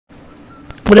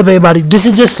What up, everybody? This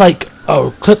is just like a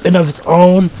clip in of its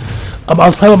own. I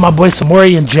was playing with my boy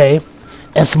Samori and Jay,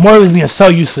 and Samori was being so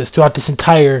useless throughout this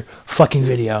entire fucking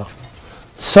video.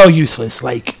 So useless,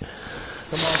 like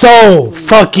so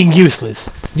fucking useless.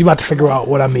 You about to figure out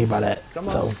what I mean by that.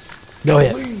 So, go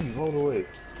ahead. All the way.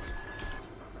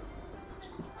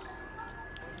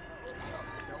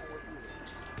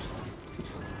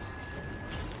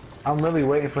 I'm really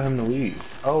waiting for him to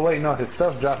leave. Oh wait, no, his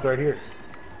stuff dropped right here.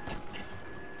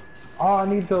 Oh, I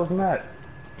need those mats.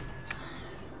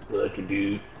 Lucky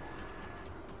dude.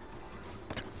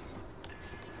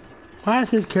 Why is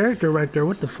his character right there?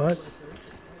 What the fuck?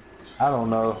 I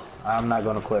don't know. I'm not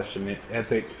gonna question it.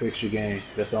 Epic, fix your game.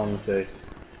 That's all I'm gonna say.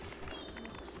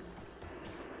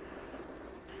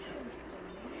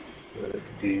 Lucky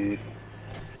dude.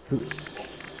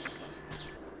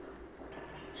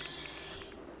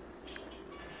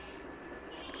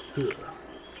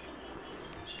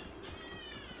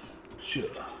 Sure.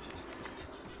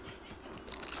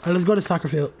 Alright, let's go to soccer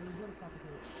field.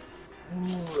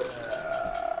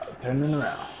 Turning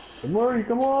around. Samori,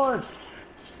 come on!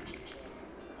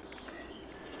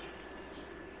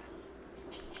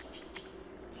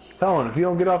 Tell him, if you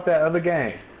don't get off that other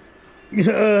game.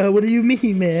 What do you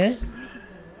mean, man?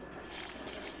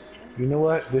 You know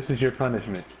what? This is your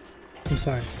punishment. I'm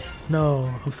sorry. No,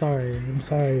 I'm sorry. I'm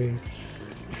sorry.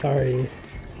 I'm sorry.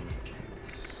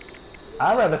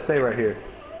 I'd rather stay right here.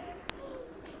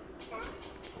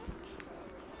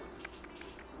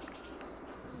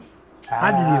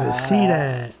 I didn't even see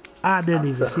that. I didn't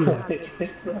even see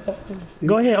that.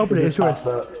 Go ahead, open it. It's yours.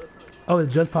 Oh,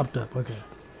 it just popped up. Okay.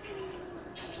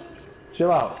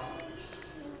 Chill out.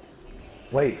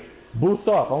 Wait. Boost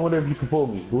off. I wonder if you can pull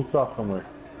me. Boost off somewhere.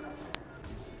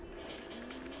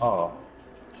 Oh.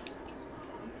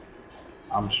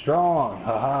 I'm strong.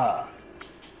 Haha.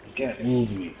 You can't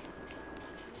move me.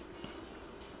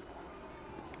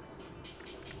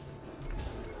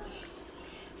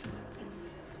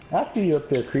 I see you up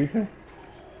there creeping.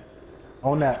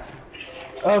 On that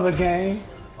other game.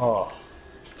 Oh.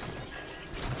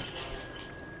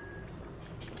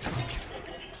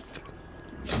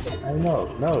 I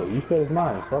know. No, you said it's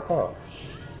mine. Fuck off.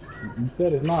 You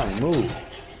said it's mine. Move.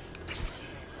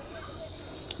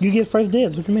 You get first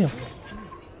dibs. What you mean?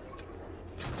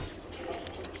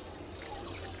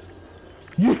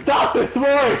 You stop this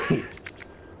morning!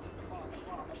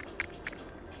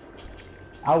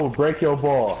 I will break your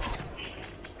ball.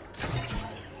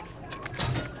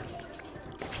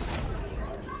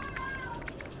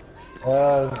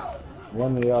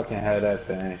 One of y'all can have that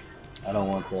thing. I don't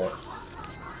want that.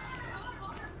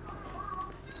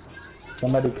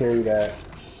 Somebody carry that.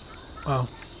 Oh.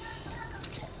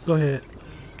 Go ahead.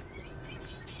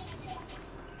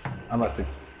 I'm about to.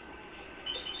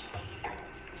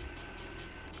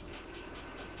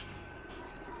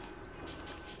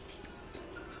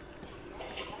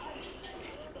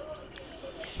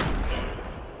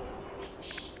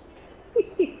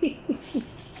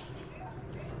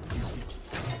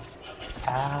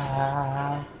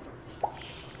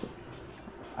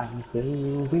 I'm so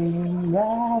in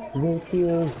love with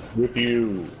you. With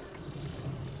you.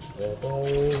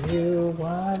 Whatever you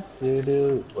want to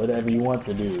do. Whatever you want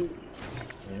to do.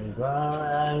 And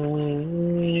I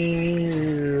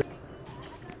will.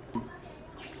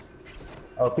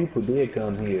 Oh, people did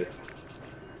come here.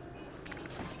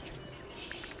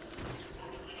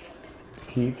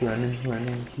 Keep running,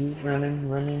 running, keep running,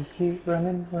 running, keep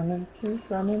running, running, keep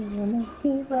running, running,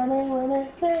 keep running, running,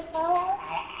 keep running.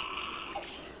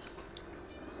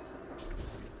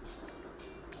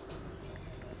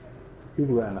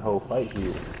 People got in the whole fight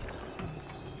here.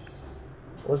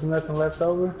 Wasn't nothing left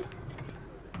over?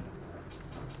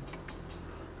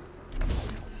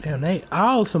 Damn,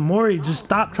 Samori just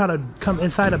stop trying to come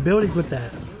inside of buildings with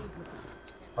that.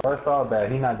 Oh, it's all bad.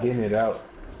 He not getting it out.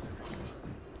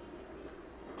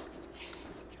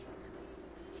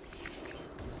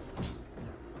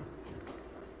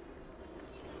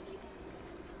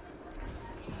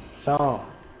 Sean.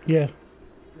 Yeah.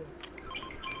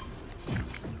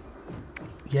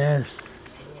 Yes.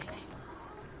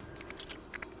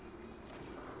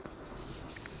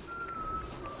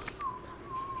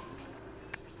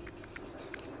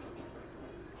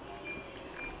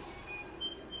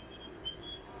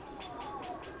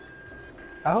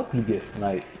 I hope you get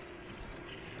sniped.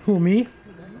 Who, me?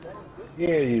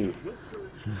 Yeah, you.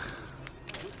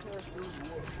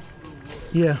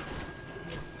 Yeah.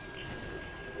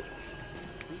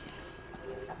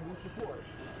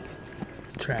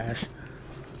 Trash.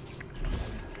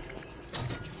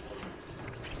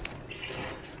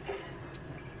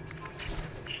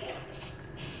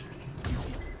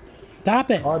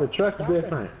 Stop it. Oh, the truck's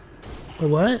different.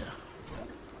 What?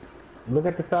 Look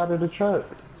at the side of the truck.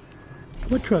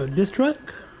 What truck? This truck?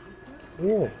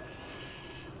 Yeah.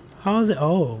 How is it?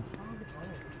 Oh.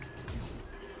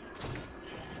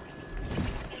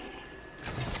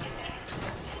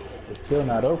 It's still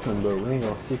not open, but we ain't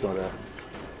gonna speak on that.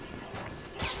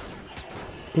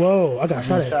 Whoa, I got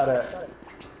shot at.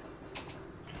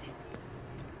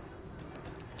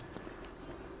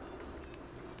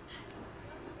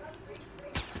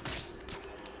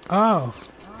 Oh.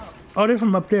 Oh, they're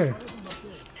from up there.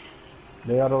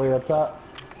 They all the way up top?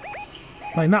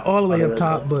 Like, not all the way up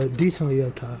top, but decently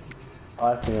up top. Oh,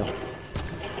 I see him.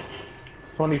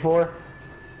 24?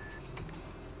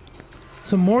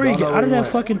 So Maury, get out of that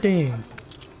fucking thing.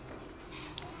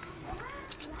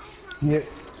 Yeah,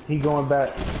 he going back.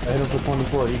 I hit him for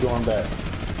 24. He going back.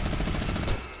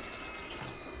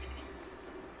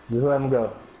 Just let him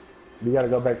go. We gotta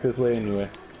go back this way anyway.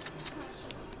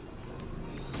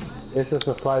 It's a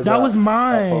supply drop. That was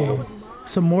mine.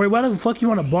 So Maury, why the fuck you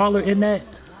want a baller in that?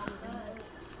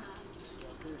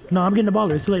 No, I'm getting the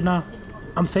baller. It's too late now.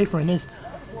 I'm safer in this.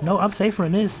 No, I'm safer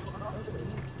in this.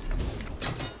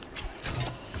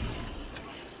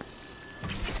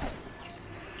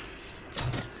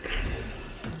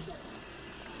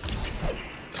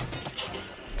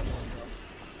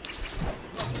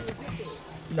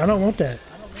 I don't want that.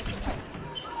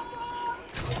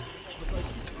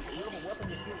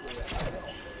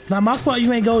 Not my fault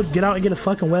you ain't go get out and get a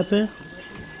fucking weapon.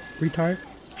 Retard.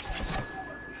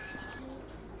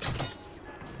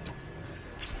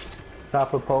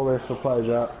 Top of polar supply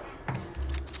drop.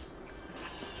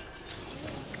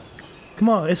 Come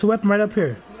on, it's a weapon right up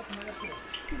here.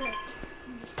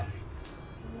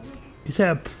 You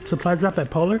said a supply drop at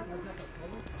Polar?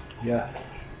 Yeah.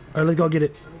 Alright, let's go get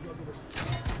it.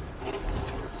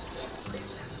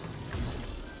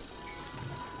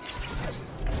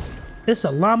 It's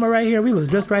a llama right here. We was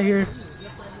just right here.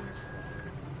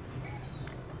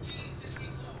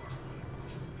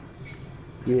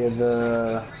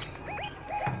 Yeah,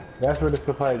 that's where the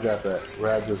supply drop at,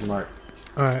 where I just marked.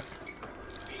 Alright.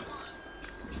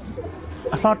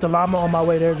 I found the llama on my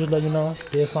way there, just let you know.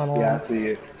 Yeah, I see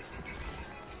it.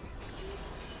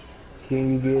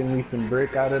 Can you give me some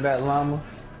brick out of that llama?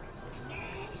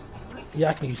 Yeah,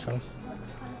 I can use some.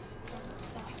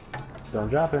 Don't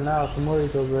drop it now, some more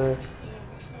over there.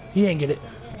 He ain't get it.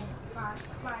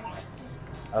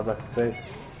 I was about to say,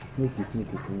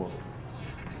 sneaky some more.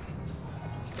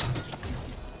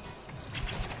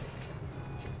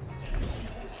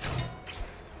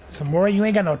 Some more? You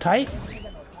ain't got no tight?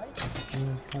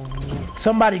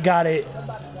 Somebody got it,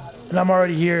 and I'm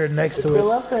already here next to it.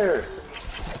 Still up there.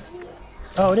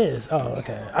 Oh, it is? Oh,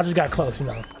 okay. I just got close, you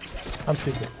know. I'm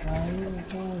stupid.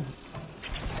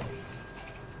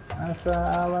 That's what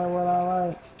I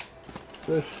like.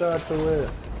 Good start to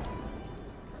it.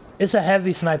 It's a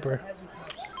heavy sniper.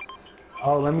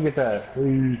 Oh, let me get that,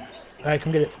 please. Alright,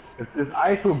 come get it. If this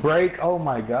ice will break, oh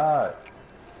my god.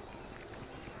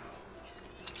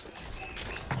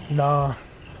 Nah.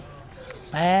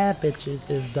 Bad bitches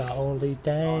is the only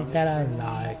thing that I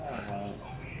like.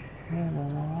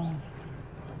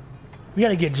 We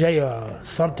gotta get Jay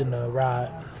something to ride.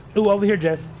 Ooh, over here,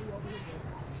 Jay.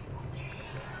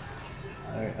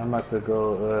 Alright, I'm about to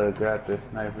go grab this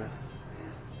sniper.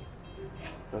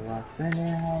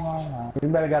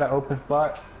 Anybody got an open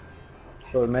spot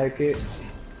for a med kit?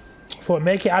 For a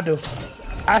med kit, I do.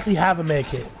 I actually have a med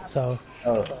kit, so.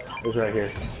 Oh, it's right here.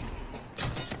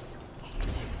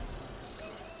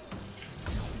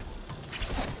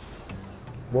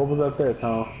 What was up there,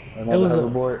 Tom? Another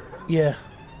hoverboard? Yeah.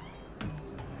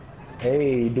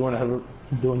 Hey, doing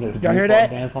this. Y'all hear that?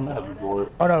 Dance on the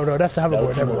hoverboard. Oh no, that's the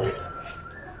hoverboard. Never mind.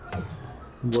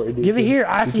 Give it here.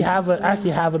 I actually have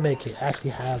a med kit. I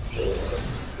actually have.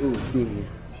 Ooh, excuse me.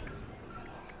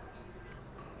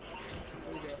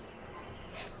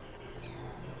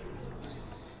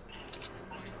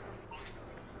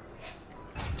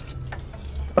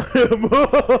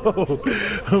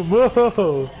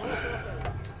 Whoa!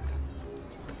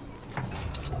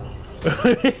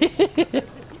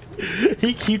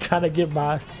 He keep trying to get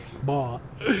my ball.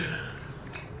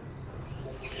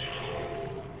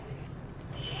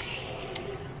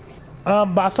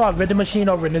 But I saw a vending machine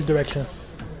over in this direction.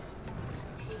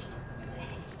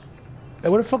 Hey,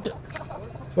 where the fuck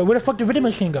the vending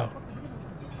machine go?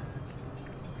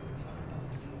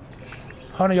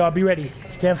 Hold on, y'all, be ready.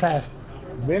 Stand fast.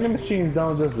 Vending machines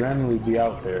don't just randomly be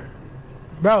out there.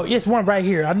 Bro, it's one right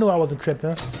here. I knew I wasn't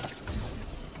tripping.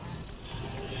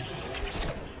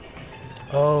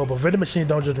 Oh, but vending machines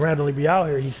don't just randomly be out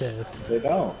here, he says. They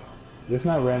don't. It's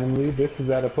not randomly. This is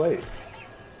at a place.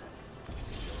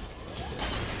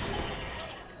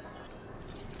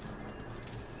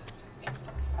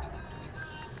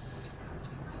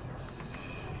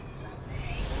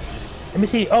 Let me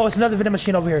see. Oh, it's another vending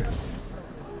machine over here.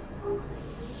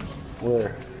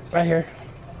 Where? Right here.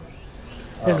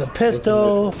 There's a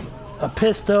pistol,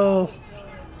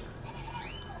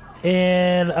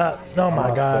 and oh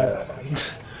my god.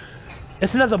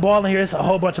 It's another ball in here. It's a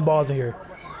whole bunch of balls in here.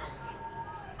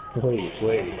 Wait.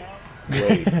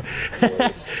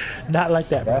 Not like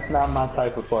that. That's not my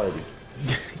type of party.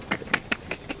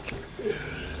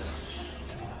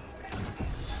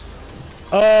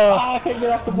 I can't get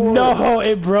off the board. No,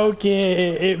 it broke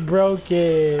it. It broke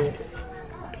it.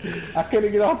 I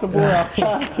couldn't get off the board. I was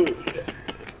trying to.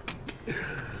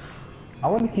 I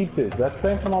want to keep this. That's the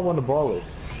same time I want to ball it.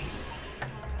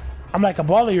 I'm like, a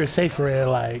baller, you're safer in,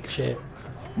 like, shit.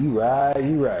 You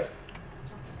right.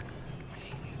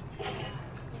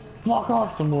 Fuck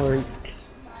off some more.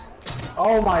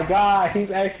 Oh my god,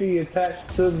 he's actually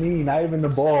attached to me, not even the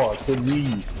ball, to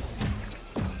me.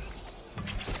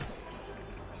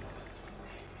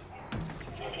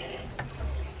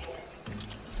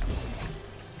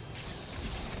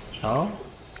 Huh?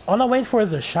 All I'm waiting for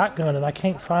is a shotgun, and I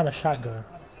can't find a shotgun.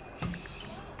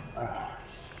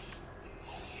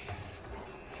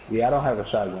 Yeah, I don't have a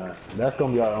shotgun. That's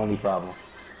gonna be our only problem.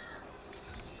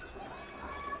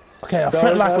 Okay, a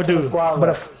flintlock would do,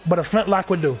 but a flintlock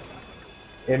would do.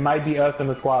 It might be us in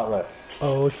the squad left.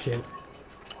 Oh shit!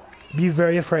 Be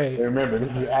very afraid. And remember,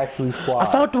 this is actually squad.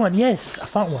 I found one. Yes, I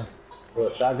found one.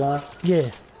 What, shotgun?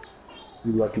 Yeah.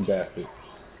 You lucky bastard.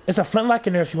 It's a flintlock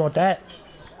in there if you want that.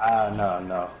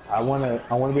 No. I wanna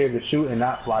be able to shoot and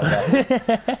not fly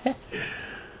back.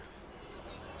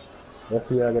 Let's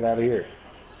see how I get out of here.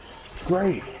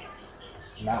 Great.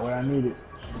 Not what I needed.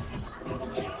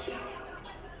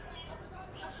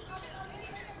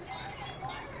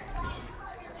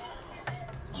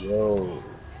 Yo.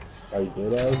 Are you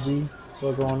good, LG?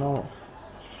 What's going on?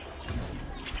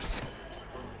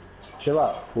 Chill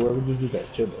out. Whoever did you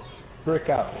that, chill out. Frick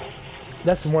out.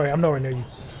 That's the worry. I'm nowhere near you.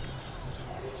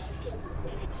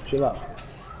 Chill out.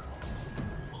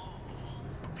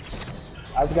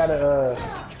 I just got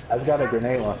a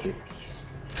grenade launcher.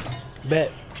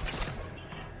 Bet.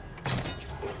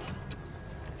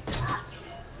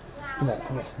 Come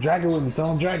on. Drag it with me,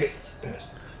 son. Drag it.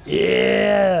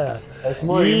 Yeah. That's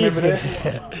more. You remember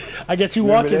that? I get you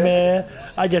walking, man.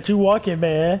 I get you walking,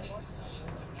 man.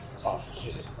 Oh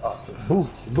shit. Oh,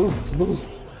 boost.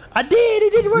 I did.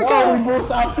 It didn't work out. We both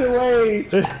opposite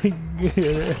ways.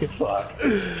 Fuck.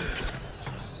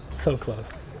 So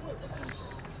close.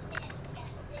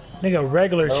 Nigga,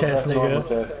 regular chest,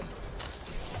 nigga.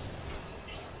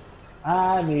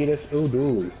 I need a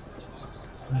dooley.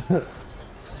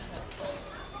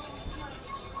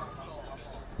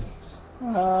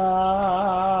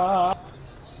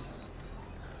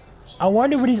 I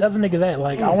wonder where these other niggas at.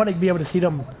 Like, I want to be able to see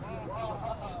them.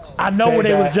 I know where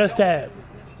they was just at.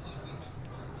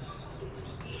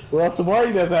 Well,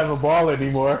 Samari doesn't have a ball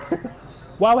anymore.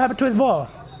 What happened to his ball?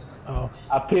 Oh.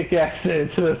 I pickaxed it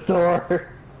into the store.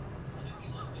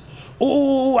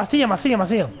 Ooh, I see him.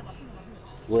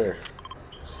 Where?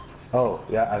 Oh,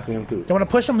 yeah, I see him too. You want to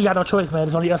push him? You got no choice, man.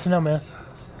 It's only us and them, man.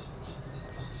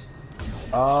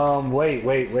 Wait,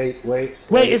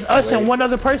 it's us and one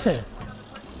other person.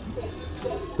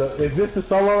 So, is this the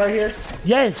solo right here?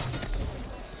 Yes.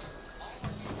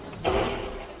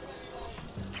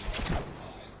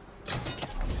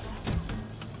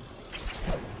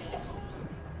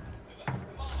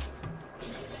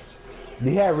 Do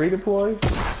you have redeploy?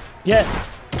 Yes.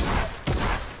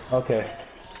 Okay.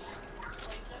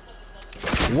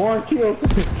 One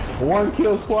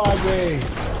kill squad game.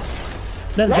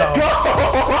 Let's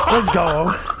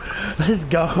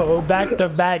go. Back to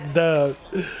back dub.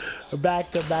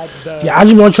 Yeah, I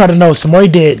just want to try to know.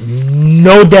 Samori did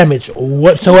no damage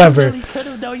whatsoever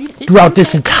throughout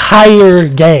this entire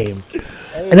game,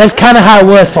 and that's kind of how it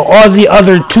was for all the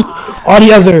other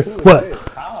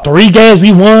 3 games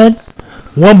we won.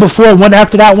 One before, one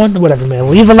after that one. Whatever, man.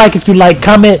 Leave a like if you like.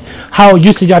 Comment how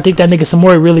useful y'all think that nigga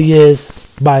Samori really is.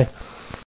 Bye.